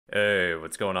Hey,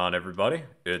 what's going on everybody?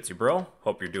 It's your bro,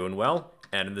 hope you're doing well,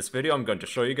 and in this video I'm going to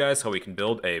show you guys how we can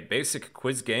build a basic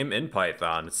quiz game in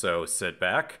Python, so sit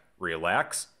back,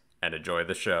 relax, and enjoy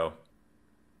the show.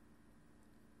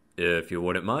 If you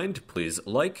wouldn't mind, please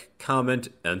like, comment,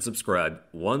 and subscribe.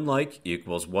 One like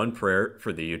equals one prayer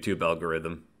for the YouTube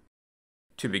algorithm.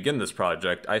 To begin this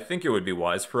project, I think it would be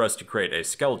wise for us to create a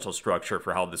skeletal structure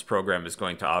for how this program is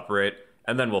going to operate,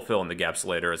 and then we'll fill in the gaps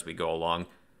later as we go along.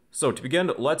 So to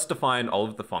begin, let's define all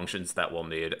of the functions that we'll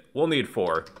need. We'll need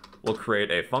 4. We'll create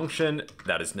a function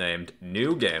that is named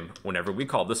newGame. Whenever we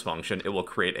call this function, it will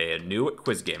create a new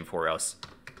quiz game for us.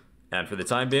 And for the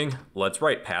time being, let's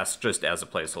write pass just as a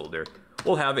placeholder.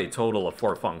 We'll have a total of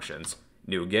 4 functions.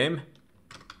 newGame,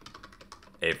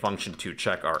 a function to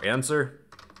check our answer,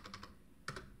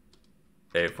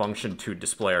 a function to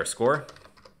display our score,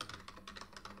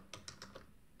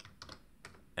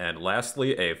 and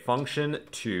lastly, a function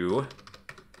to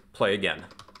play again.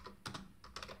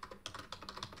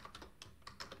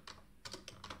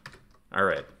 All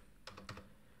right.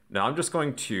 Now I'm just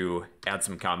going to add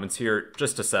some comments here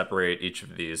just to separate each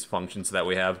of these functions that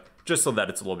we have, just so that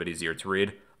it's a little bit easier to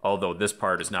read, although this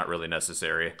part is not really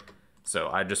necessary. So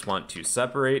I just want to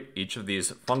separate each of these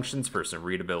functions for some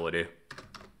readability.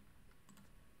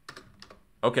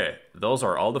 Okay, those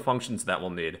are all the functions that we'll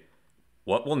need.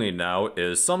 What we'll need now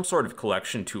is some sort of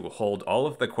collection to hold all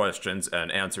of the questions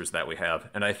and answers that we have,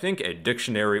 and I think a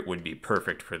dictionary would be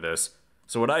perfect for this.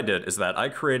 So what I did is that I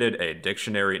created a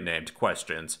dictionary named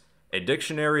questions. A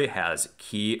dictionary has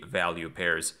key value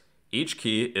pairs. Each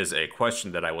key is a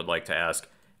question that I would like to ask,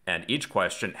 and each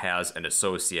question has an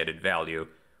associated value.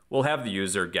 We'll have the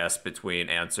user guess between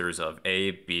answers of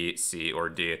A, B, C, or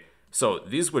D. So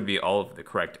these would be all of the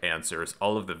correct answers,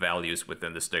 all of the values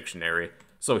within this dictionary.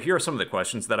 So here are some of the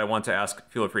questions that I want to ask.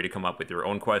 Feel free to come up with your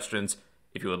own questions.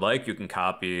 If you would like, you can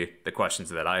copy the questions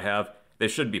that I have. They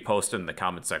should be posted in the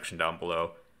comment section down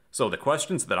below. So the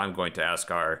questions that I'm going to ask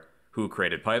are, who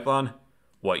created Python?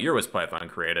 What year was Python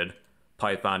created?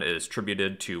 Python is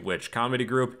attributed to which comedy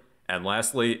group? And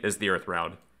lastly, is the Earth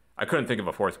round? I couldn't think of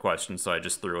a 4th question, so I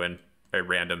just threw in a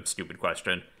random stupid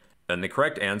question. And the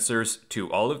correct answers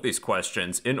to all of these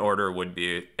questions in order would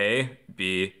be A,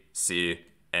 B, C,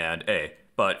 and A.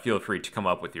 But feel free to come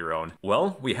up with your own.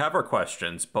 Well, we have our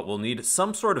questions, but we'll need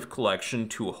some sort of collection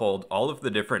to hold all of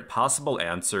the different possible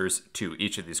answers to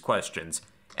each of these questions.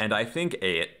 And I think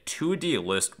a 2D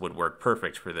list would work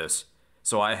perfect for this.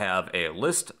 So I have a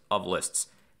list of lists.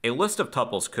 A list of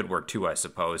tuples could work too, I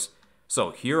suppose.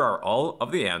 So here are all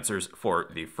of the answers for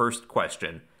the first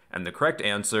question. And the correct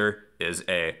answer is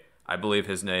A. I believe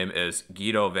his name is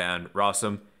Guido van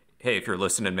Rossum. Hey, if you're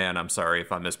listening, man, I'm sorry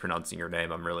if I'm mispronouncing your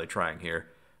name. I'm really trying here.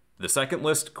 The second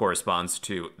list corresponds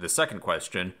to the second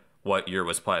question. What year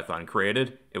was Python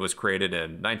created? It was created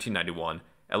in 1991,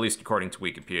 at least according to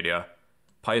Wikipedia.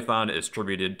 Python is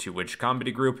attributed to which comedy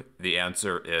group? The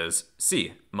answer is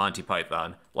C, Monty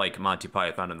Python, like Monty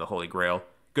Python and the Holy Grail.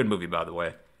 Good movie, by the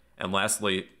way. And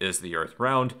lastly, is the Earth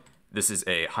round? This is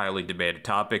a highly debated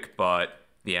topic, but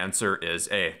the answer is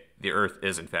A. The Earth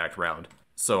is in fact round.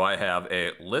 So I have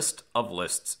a list of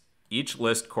lists. Each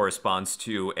list corresponds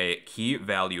to a key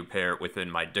value pair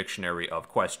within my dictionary of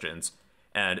questions.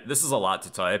 And this is a lot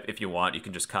to type. If you want, you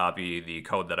can just copy the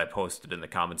code that I posted in the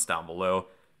comments down below.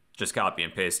 Just copy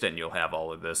and paste it and you'll have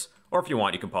all of this. Or if you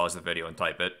want, you can pause the video and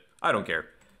type it. I don't care.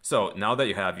 So now that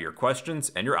you have your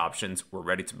questions and your options, we're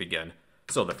ready to begin.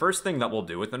 So the first thing that we'll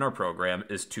do within our program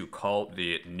is to call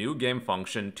the newGame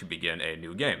function to begin a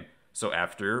new game. So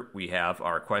after we have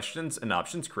our questions and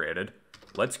options created,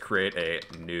 let's create a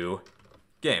new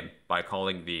game by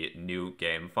calling the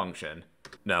newGame function.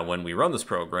 Now when we run this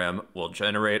program, we'll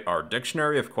generate our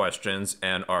dictionary of questions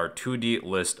and our 2D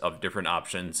list of different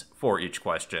options for each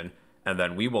question, and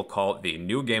then we will call the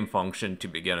newGame function to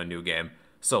begin a new game.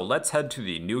 So let's head to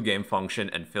the newGame function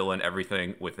and fill in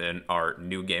everything within our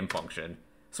newGame function.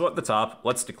 So at the top,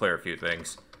 let's declare a few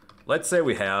things. Let's say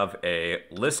we have a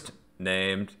list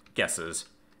named guesses,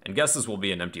 and guesses will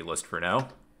be an empty list for now.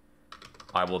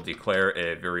 I will declare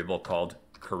a variable called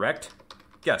correct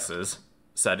guesses,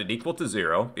 set it equal to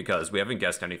 0 because we haven't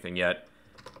guessed anything yet,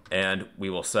 and we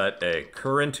will set a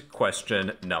current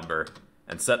question number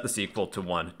and set this equal to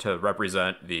 1 to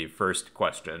represent the first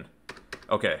question.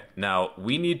 Okay, now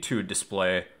we need to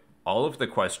display all of the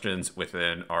questions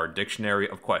within our dictionary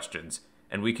of questions,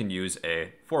 and we can use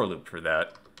a for loop for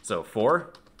that. So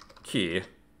for key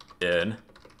in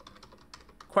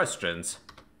questions,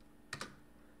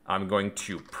 I'm going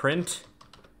to print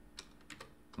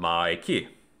my key.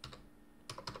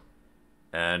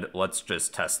 And let's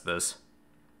just test this.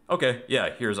 Okay, yeah,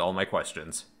 here's all my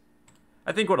questions.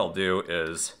 I think what I'll do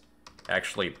is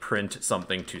actually print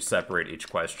something to separate each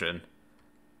question.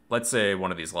 Let's say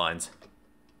one of these lines.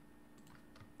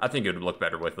 I think it would look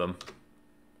better with them.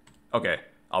 Okay,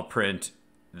 I'll print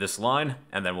this line,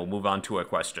 and then we'll move on to a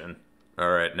question.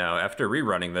 Alright, now after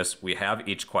rerunning this, we have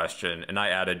each question, and I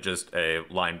added just a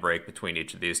line break between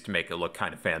each of these to make it look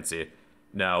kind of fancy.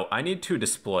 Now, I need to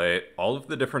display all of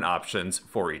the different options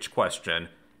for each question,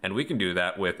 and we can do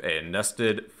that with a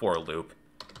nested for loop.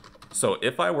 So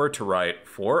if I were to write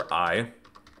for I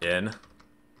in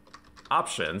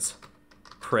options,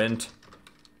 print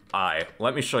I,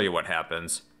 let me show you what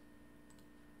happens.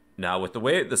 Now, with the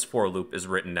way this for loop is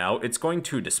written now, it's going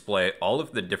to display all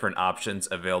of the different options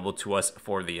available to us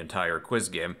for the entire quiz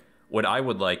game. What I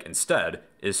would like instead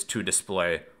is to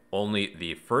display only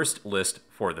the first list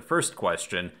for the first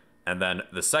question, and then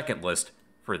the second list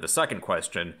for the second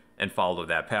question, and follow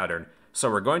that pattern.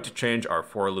 So we're going to change our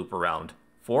for loop around.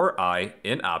 For I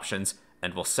in options,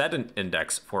 and we'll set an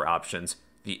index for options.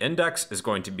 The index is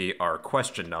going to be our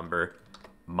question number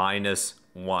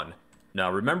 -1. Now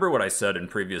remember what I said in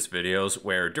previous videos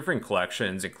where different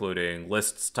collections, including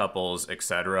lists, tuples,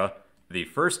 etc., the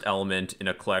first element in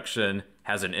a collection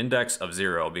has an index of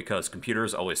 0 because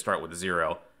computers always start with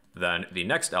 0. Then the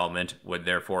next element would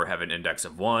therefore have an index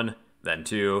of 1, then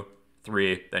 2,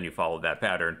 3, then you follow that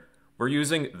pattern. We're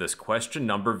using this question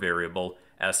number variable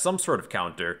as some sort of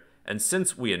counter, and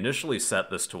since we initially set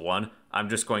this to 1, I'm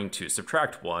just going to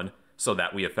subtract 1 so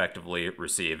that we effectively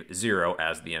receive 0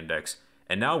 as the index.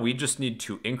 And now we just need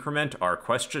to increment our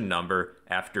question number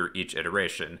after each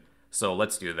iteration. So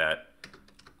let's do that.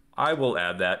 I will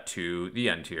add that to the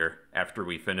end here after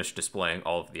we finish displaying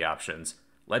all of the options.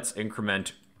 Let's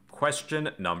increment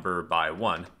question number by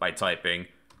 1 by typing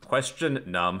question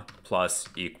num plus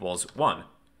equals 1.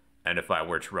 And if I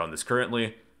were to run this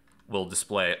currently, we'll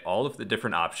display all of the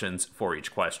different options for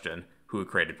each question. Who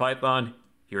created Python?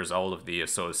 Here's all of the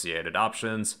associated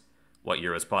options. What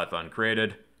year was Python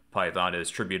created? Python is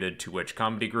attributed to which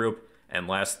comedy group? And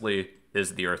lastly,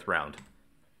 is the Earth round?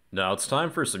 Now it's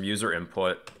time for some user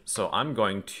input, so I'm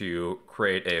going to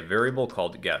create a variable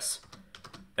called guess.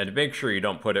 And make sure you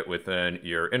don't put it within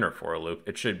your inner for loop,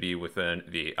 it should be within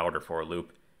the outer for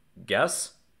loop.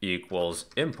 Guess equals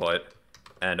input,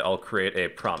 and I'll create a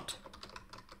prompt.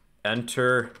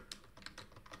 Enter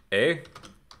A,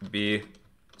 B,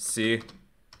 C,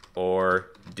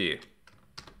 or D.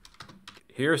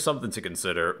 Here's something to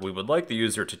consider. We would like the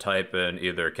user to type in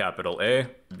either capital A,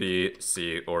 B,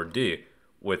 C, or D.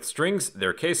 With strings,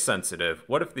 they're case sensitive.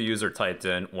 What if the user typed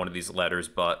in one of these letters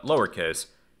but lowercase?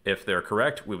 If they're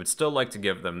correct, we would still like to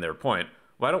give them their point.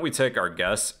 Why don't we take our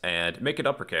guess and make it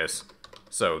uppercase?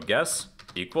 So guess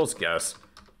equals guess,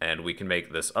 and we can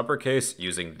make this uppercase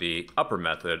using the upper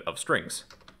method of strings.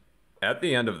 At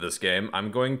the end of this game, I'm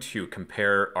going to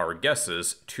compare our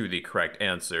guesses to the correct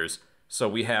answers. So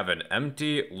we have an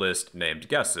empty list named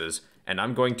guesses, and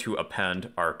I'm going to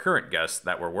append our current guess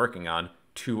that we're working on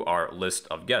to our list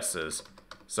of guesses.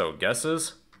 So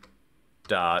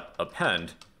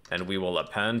guesses.append, and we will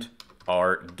append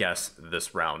our guess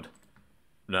this round.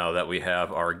 Now that we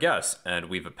have our guess and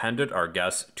we've appended our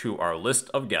guess to our list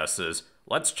of guesses,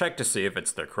 let's check to see if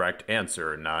it's the correct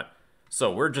answer or not.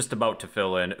 So we're just about to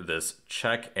fill in this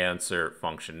check answer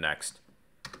function next.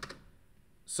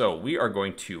 So we are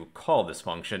going to call this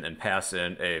function and pass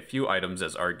in a few items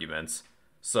as arguments.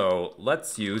 So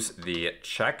let's use the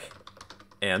check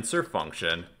answer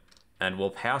function, and we'll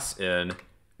pass in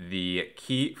the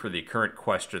key for the current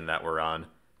question that we're on.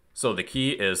 So the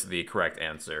key is the correct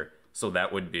answer. So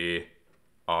that would be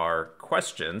our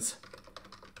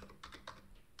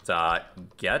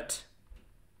questions.get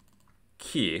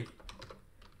key.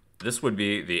 This would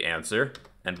be the answer,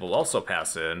 and we'll also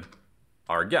pass in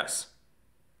our guess.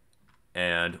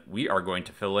 And we are going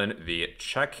to fill in the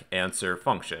check answer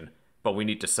function, but we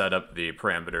need to set up the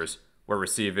parameters. We're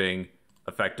receiving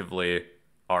effectively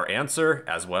our answer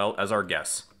as well as our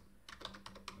guess.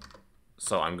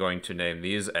 So I'm going to name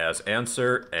these as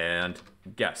answer and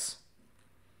guess.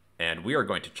 And we are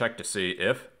going to check to see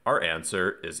if our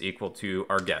answer is equal to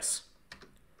our guess.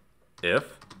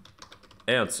 If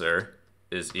answer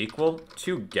is equal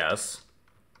to guess,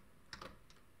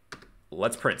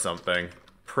 let's print something.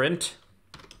 Print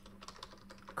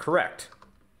correct.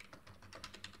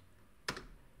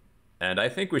 And I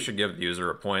think we should give the user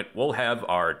a point. We'll have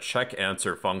our check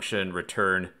answer function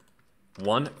return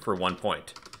 1 for 1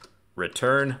 point.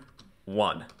 Return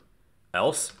 1.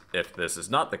 Else, if this is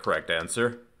not the correct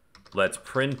answer, let's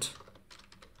print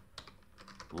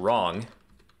wrong,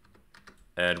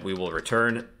 and we will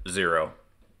return 0.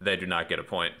 They do not get a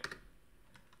point.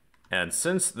 And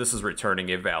since this is returning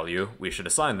a value, we should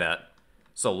assign that.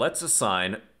 So let's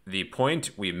assign the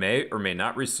point we may or may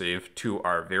not receive to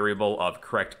our variable of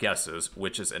correct guesses,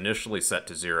 which is initially set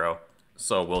to 0.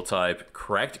 So we'll type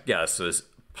correct guesses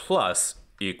plus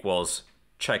equals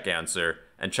check answer,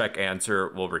 and check answer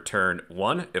will return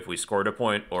 1 if we scored a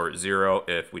point or 0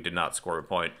 if we did not score a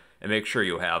point. And make sure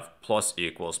you have plus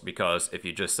equals, because if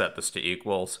you just set this to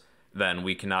equals, then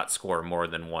we cannot score more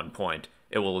than 1 point.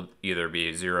 It will either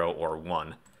be 0 or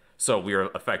 1. So we are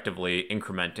effectively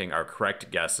incrementing our correct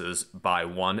guesses by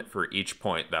 1 for each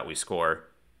point that we score.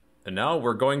 And now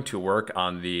we're going to work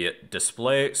on the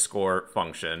display score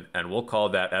function, and we'll call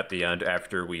that at the end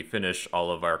after we finish all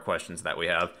of our questions that we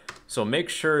have. So make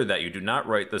sure that you do not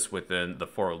write this within the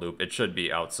for loop. It should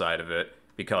be outside of it,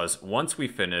 because once we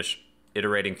finish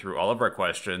iterating through all of our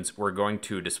questions, we're going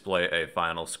to display a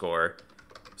final score.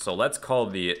 So let's call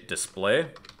the display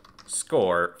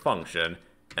score function,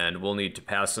 and we'll need to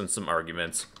pass in some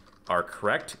arguments, our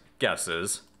correct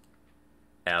guesses,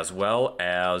 as well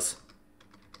as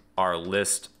our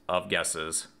list of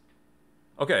guesses.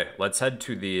 Okay, let's head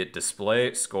to the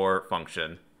display score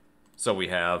function. So we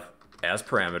have, as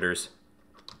parameters,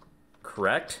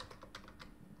 correct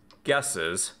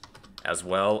guesses, as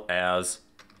well as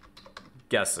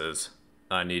guesses.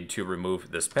 I need to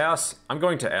remove this pass. I'm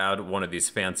going to add one of these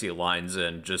fancy lines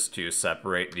in just to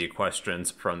separate the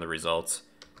questions from the results.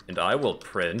 And I will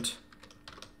print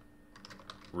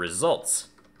results.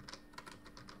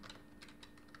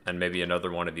 And maybe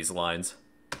another one of these lines.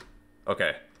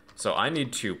 Okay, so I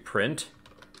need to print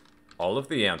all of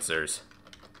the answers.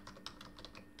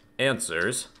 And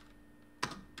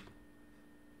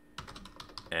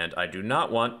I do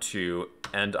not want to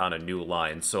end on a new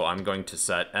line, so I'm going to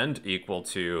set end equal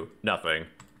to nothing.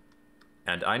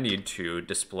 And I need to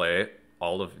display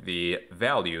all of the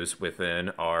values within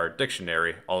our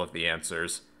dictionary, all of the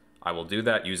answers. I will do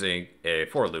that using a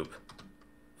for loop.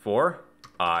 For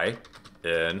I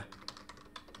in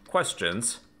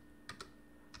questions,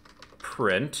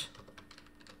 print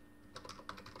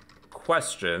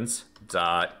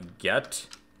questions.get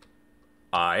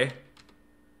I,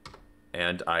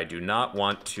 and I do not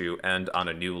want to end on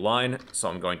a new line, so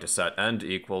I'm going to set end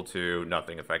equal to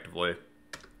nothing effectively.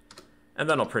 And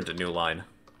then I'll print a new line.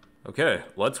 Okay,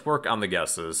 let's work on the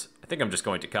guesses. I think I'm just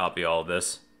going to copy all of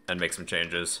this and make some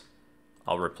changes.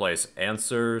 I'll replace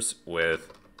answers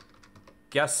with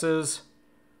guesses.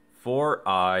 For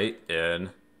I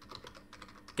in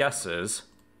guesses,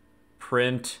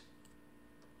 print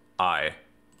I.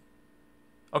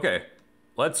 Okay,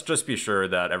 let's just be sure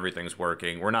that everything's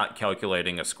working. We're not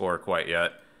calculating a score quite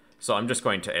yet. So I'm just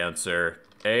going to answer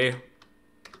A,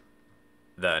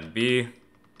 then B,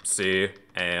 C,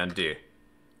 and D.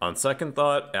 On second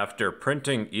thought, after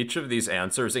printing each of these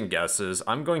answers and guesses,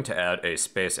 I'm going to add a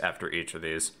space after each of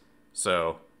these.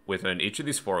 So within each of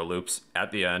these for loops,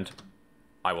 at the end,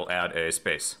 I will add a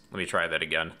space. Let me try that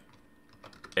again.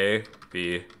 A,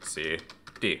 B, C,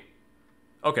 D.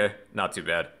 Okay, not too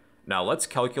bad. Now let's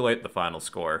calculate the final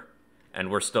score.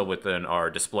 And we're still within our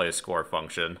display score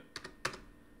function.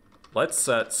 Let's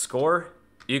set score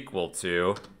equal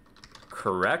to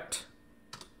correct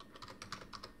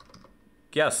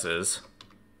guesses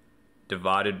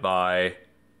divided by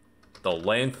the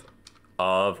length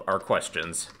of our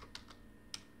questions.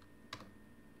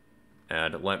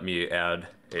 And let me add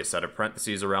a set of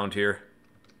parentheses around here.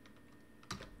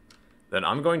 Then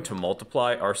I'm going to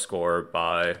multiply our score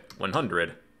by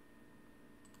 100.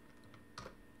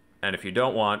 And if you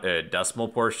don't want a decimal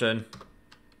portion,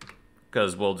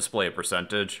 because we'll display a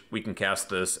percentage, we can cast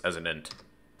this as an int.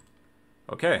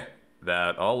 Okay,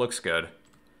 that all looks good.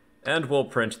 And we'll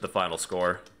print the final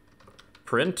score.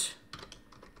 Print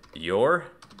your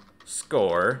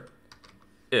score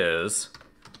is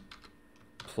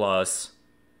plus,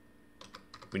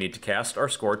 we need to cast our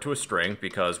score to a string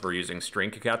because we're using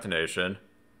string concatenation,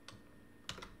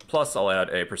 plus I'll add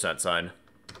a %sign.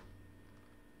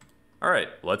 Alright,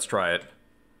 let's try it.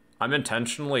 I'm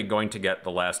intentionally going to get the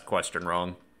last question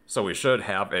wrong, so we should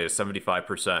have a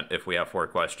 75% if we have 4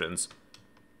 questions.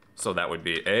 So that would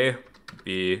be A,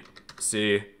 B,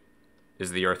 C.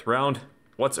 Is the Earth round?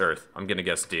 What's Earth? I'm gonna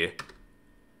guess D.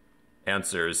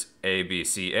 Answers A, B,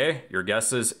 C, A. Your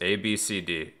guess is A, B, C,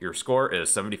 D. Your score is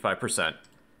 75%.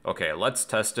 Okay, let's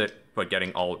test it, but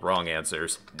getting all wrong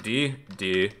answers. D,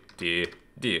 D, D,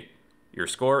 D. Your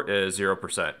score is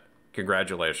 0%.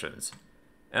 Congratulations.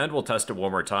 And we'll test it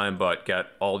one more time, but get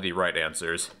all the right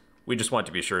answers. We just want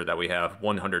to be sure that we have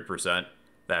 100%.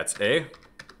 That's A,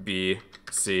 B,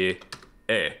 C,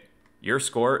 A. Your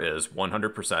score is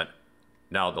 100%.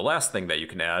 Now, the last thing that you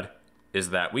can add is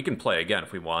that we can play again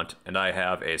if we want, and I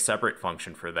have a separate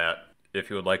function for that. If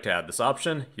you would like to add this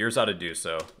option, here's how to do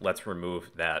so. Let's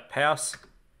remove that pass.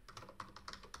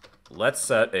 Let's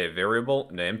set a variable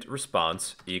named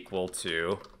response equal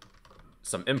to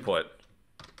some input.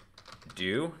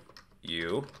 Do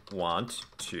you want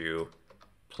to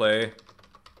play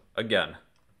again?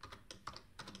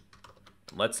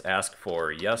 Let's ask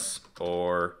for yes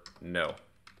or no.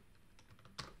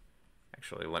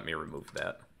 Actually, let me remove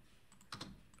that.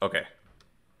 Okay.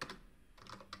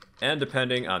 And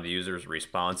depending on the user's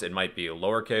response, it might be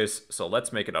lowercase, so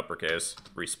let's make it uppercase.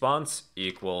 Response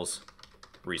equals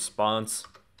response,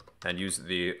 and use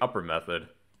the upper method.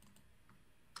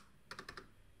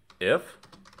 If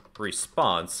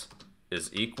response is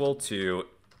equal to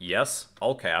yes,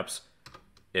 all caps,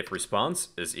 if response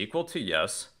is equal to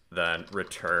yes, then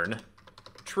return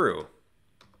true.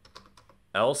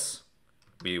 Else,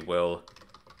 we will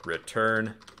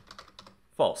return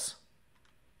false.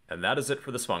 And that is it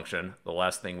for this function. The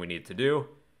last thing we need to do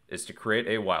is to create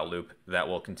a while loop that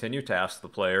will continue to ask the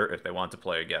player if they want to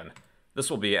play again. This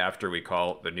will be after we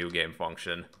call the new game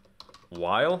function.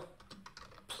 While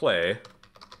play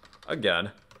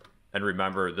again, and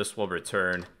remember this will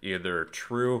return either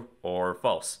true or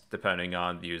false, depending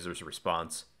on the user's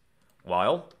response.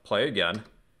 While play again,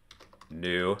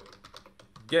 new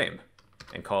game,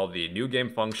 and call the new game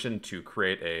function to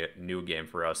create a new game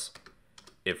for us.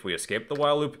 If we escape the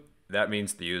while loop, that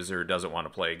means the user doesn't want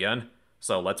to play again,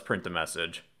 so let's print a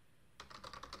message.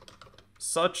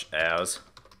 Such as,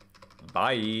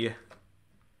 bye.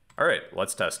 Alright,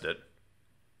 let's test it.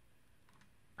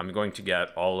 I'm going to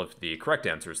get all of the correct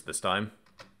answers this time.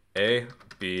 A,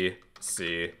 B,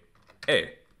 C,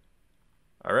 A.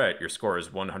 Alright, your score is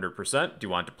 100%. Do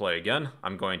you want to play again?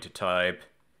 I'm going to type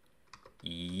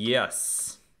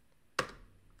yes.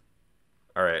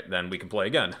 Alright, then we can play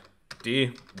again.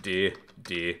 D, D,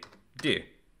 D, D.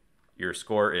 Your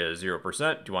score is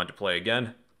 0%. Do you want to play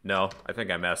again? No, I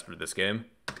think I mastered this game.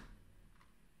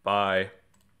 Bye.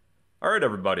 Alright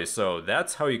everybody, so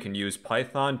that's how you can use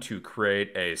Python to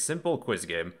create a simple quiz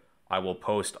game. I will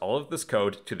post all of this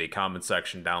code to the comment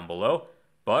section down below.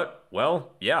 But,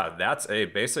 well, yeah, that's a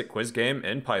basic quiz game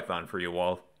in Python for you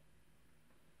all.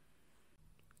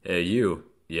 Hey you.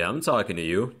 Yeah, I'm talking to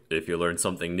you. If you learned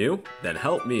something new, then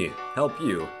help me help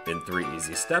you in 3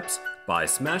 easy steps by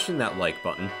smashing that like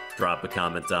button, drop a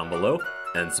comment down below,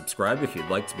 and subscribe if you'd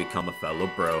like to become a fellow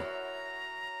bro.